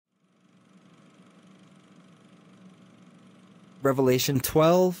Revelation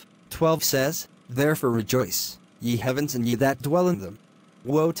 12:12 says, "Therefore rejoice, ye heavens and ye that dwell in them.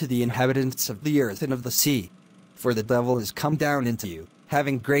 Woe to the inhabitants of the earth and of the sea! For the devil is come down into you,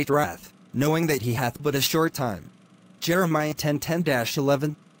 having great wrath, knowing that he hath but a short time." Jeremiah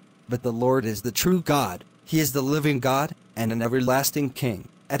 10:10-11. But the Lord is the true God, he is the living God, and an everlasting King.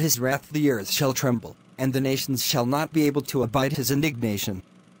 At his wrath the earth shall tremble, and the nations shall not be able to abide his indignation.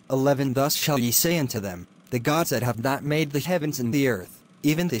 11 Thus shall ye say unto them, the gods that have not made the heavens and the earth,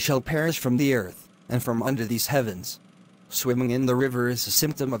 even they shall perish from the earth, and from under these heavens. Swimming in the river is a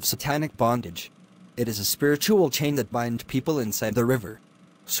symptom of satanic bondage. It is a spiritual chain that binds people inside the river.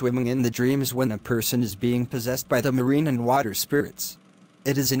 Swimming in the dream is when a person is being possessed by the marine and water spirits.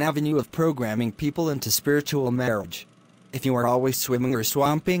 It is an avenue of programming people into spiritual marriage. If you are always swimming or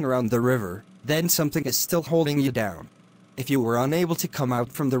swamping around the river, then something is still holding you down. If you were unable to come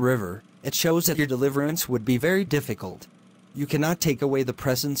out from the river, it shows that your deliverance would be very difficult. You cannot take away the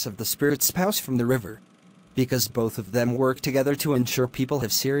presence of the spirit spouse from the river, because both of them work together to ensure people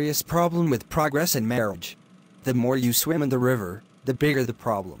have serious problem with progress in marriage. The more you swim in the river, the bigger the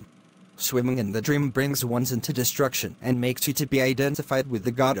problem. Swimming in the dream brings one into destruction and makes you to be identified with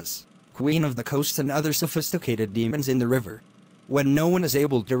the goddess, queen of the coast, and other sophisticated demons in the river. When no one is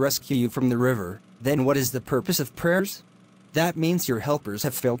able to rescue you from the river, then what is the purpose of prayers? That means your helpers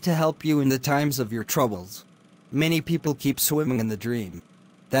have failed to help you in the times of your troubles. Many people keep swimming in the dream.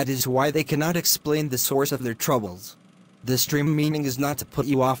 That is why they cannot explain the source of their troubles. This dream meaning is not to put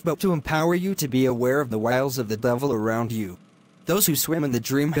you off but to empower you to be aware of the wiles of the devil around you. Those who swim in the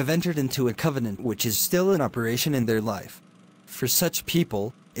dream have entered into a covenant which is still in operation in their life. For such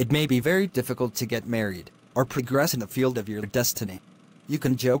people, it may be very difficult to get married, or progress in the field of your destiny. You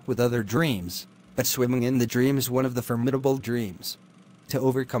can joke with other dreams, but swimming in the dream is one of the formidable dreams. To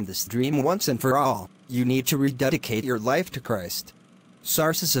overcome this dream once and for all, you need to rededicate your life to Christ.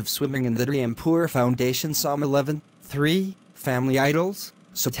 Sources of swimming in the dream: poor foundation, Psalm 11:3, family idols,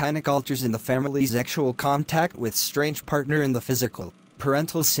 satanic altars in the family, sexual contact with strange partner in the physical,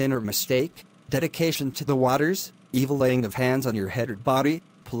 parental sin or mistake, dedication to the waters, evil laying of hands on your head or body,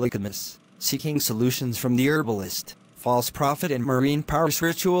 polygamous, seeking solutions from the herbalist, false prophet and marine powers,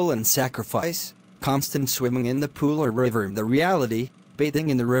 ritual and sacrifice, constant swimming in the pool or river. The reality: bathing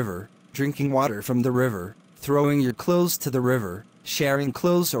in the river, drinking water from the river, throwing your clothes to the river, sharing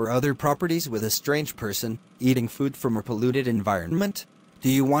clothes or other properties with a strange person, eating food from a polluted environment. Do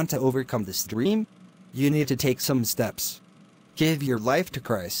you want to overcome this dream? You need to take some steps. Give your life to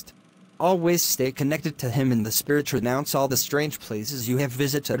Christ. Always stay connected to Him in the Spirit. Renounce all the strange places you have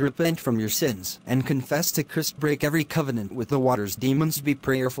visited. Repent from your sins and confess to Christ. Break every covenant with the waters demons. Be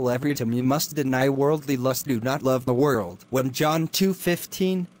prayerful every time. You must deny worldly lust. Do not love the world. 1 John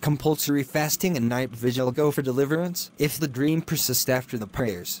 2:15. Compulsory fasting and night vigil. Go for deliverance if the dream persists after the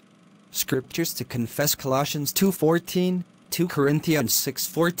prayers. Scriptures to confess: Colossians 2:14, 2 Corinthians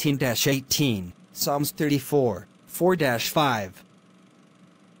 6:14-18, Psalms 34:4-5.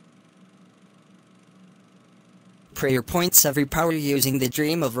 Prayer points: every power using the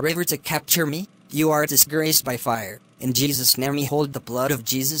dream of a river to capture me, you are disgraced by fire. In Jesus' name, me hold the blood of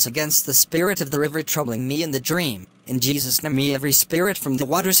Jesus against the spirit of the river troubling me in the dream. In Jesus' name, me every spirit from the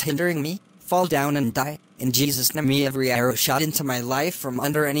waters hindering me, fall down and die. In Jesus' name, me every arrow shot into my life from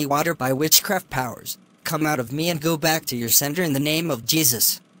under any water by witchcraft powers, come out of me and go back to your sender in the name of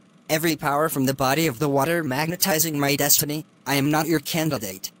Jesus. Every power from the body of the water magnetizing my destiny, I am not your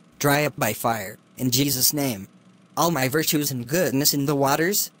candidate, dry up by fire. In Jesus' name. All my virtues and goodness in the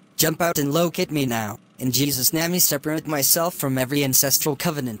waters, jump out and locate me now. In Jesus' name, I separate myself from every ancestral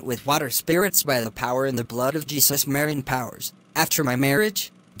covenant with water spirits by the power and the blood of Jesus. Marine powers, after my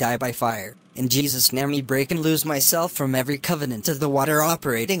marriage, die by fire. In Jesus' name, I break and lose myself from every covenant of the water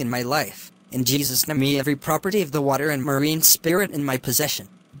operating in my life. In Jesus' name, every property of the water and marine spirit in my possession,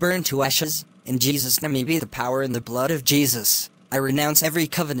 burn to ashes. In Jesus' name, be the power and the blood of Jesus. I renounce every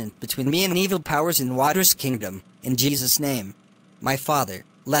covenant between me and evil powers in water's kingdom. In Jesus' name. My Father,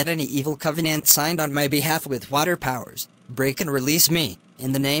 let any evil covenant signed on my behalf with water powers break and release me.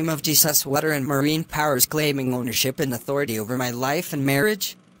 In the name of Jesus, water and marine powers claiming ownership and authority over my life and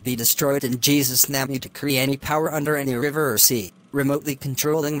marriage, be destroyed in Jesus' name. You decree any power under any river or sea, remotely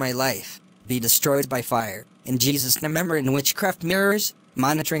controlling my life, be destroyed by fire. In Jesus' name, member in witchcraft mirrors,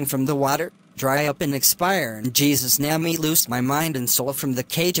 monitoring from the water, dry up and expire. In Jesus' name, me loose my mind and soul from the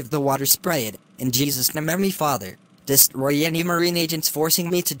cage of the water sprayed. In Jesus' name, me Father, destroy any marine agents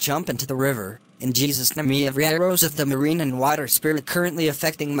forcing me to jump into the river. In Jesus' name, me every arrows of the marine and water spirit currently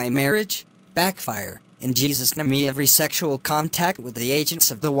affecting my marriage, backfire. In Jesus' name, me every sexual contact with the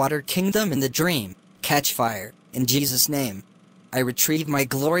agents of the water kingdom in the dream, catch fire. In Jesus' name. I retrieve my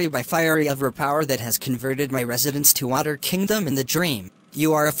glory by fiery overpower that has converted my residence to water kingdom in the dream.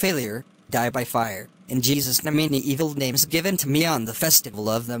 You are a failure, die by fire. In Jesus' name, any evil names given to me on the festival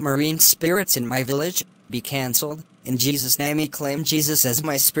of the marine spirits in my village, be cancelled. In Jesus' name, I claim Jesus as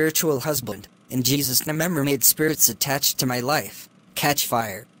my spiritual husband. In Jesus' name, mermaid spirits attached to my life, catch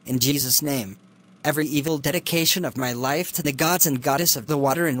fire. In Jesus' name, every evil dedication of my life to the gods and goddess of the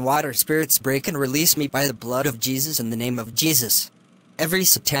water and water spirits break and release me by the blood of Jesus in the name of Jesus. Every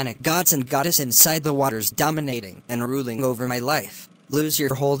satanic gods and goddess inside the waters dominating and ruling over my life, lose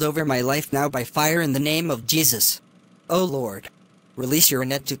your hold over my life now by fire in the name of Jesus. O Lord, release your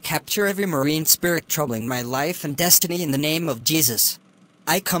net to capture every marine spirit troubling my life and destiny in the name of Jesus.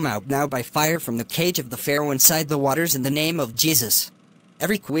 I come out now by fire from the cage of the Pharaoh inside the waters in the name of Jesus.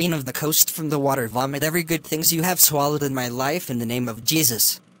 Every queen of the coast from the water vomit every good things you have swallowed in my life in the name of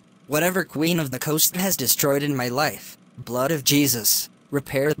Jesus. Whatever queen of the coast has destroyed in my life, blood of Jesus,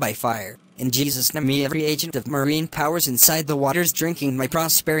 repair it by fire. In Jesus' name, every agent of marine powers inside the waters drinking my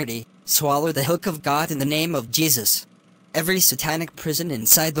prosperity, swallow the hook of God in the name of Jesus. Every satanic prison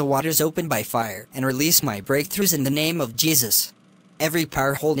inside the waters open by fire and release my breakthroughs in the name of Jesus. Every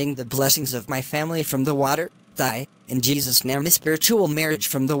power holding the blessings of my family from the water, die. In Jesus' name, the spiritual marriage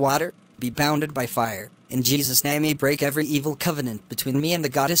from the water, be bounded by fire. In Jesus' name, I break every evil covenant between me and the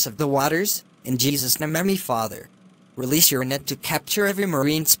goddess of the waters. In Jesus' name, me Father, release your net to capture every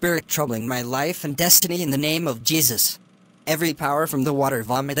marine spirit troubling my life and destiny in the name of Jesus. Every power from the water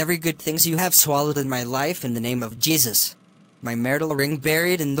vomit every good things you have swallowed in my life in the name of Jesus. My marital ring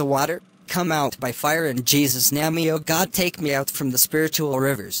buried in the water, come out by fire in Jesus' name. O God, take me out from the spiritual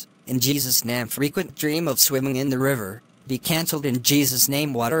rivers. In Jesus' name, frequent dream of swimming in the river, be cancelled. In Jesus'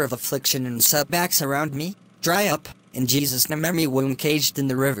 name, water of affliction and setbacks around me, dry up. In Jesus' name, every womb caged in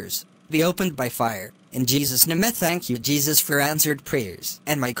the rivers, be opened by fire. In Jesus' name, I thank you, Jesus, for answered prayers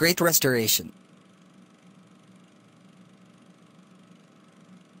and my great restoration.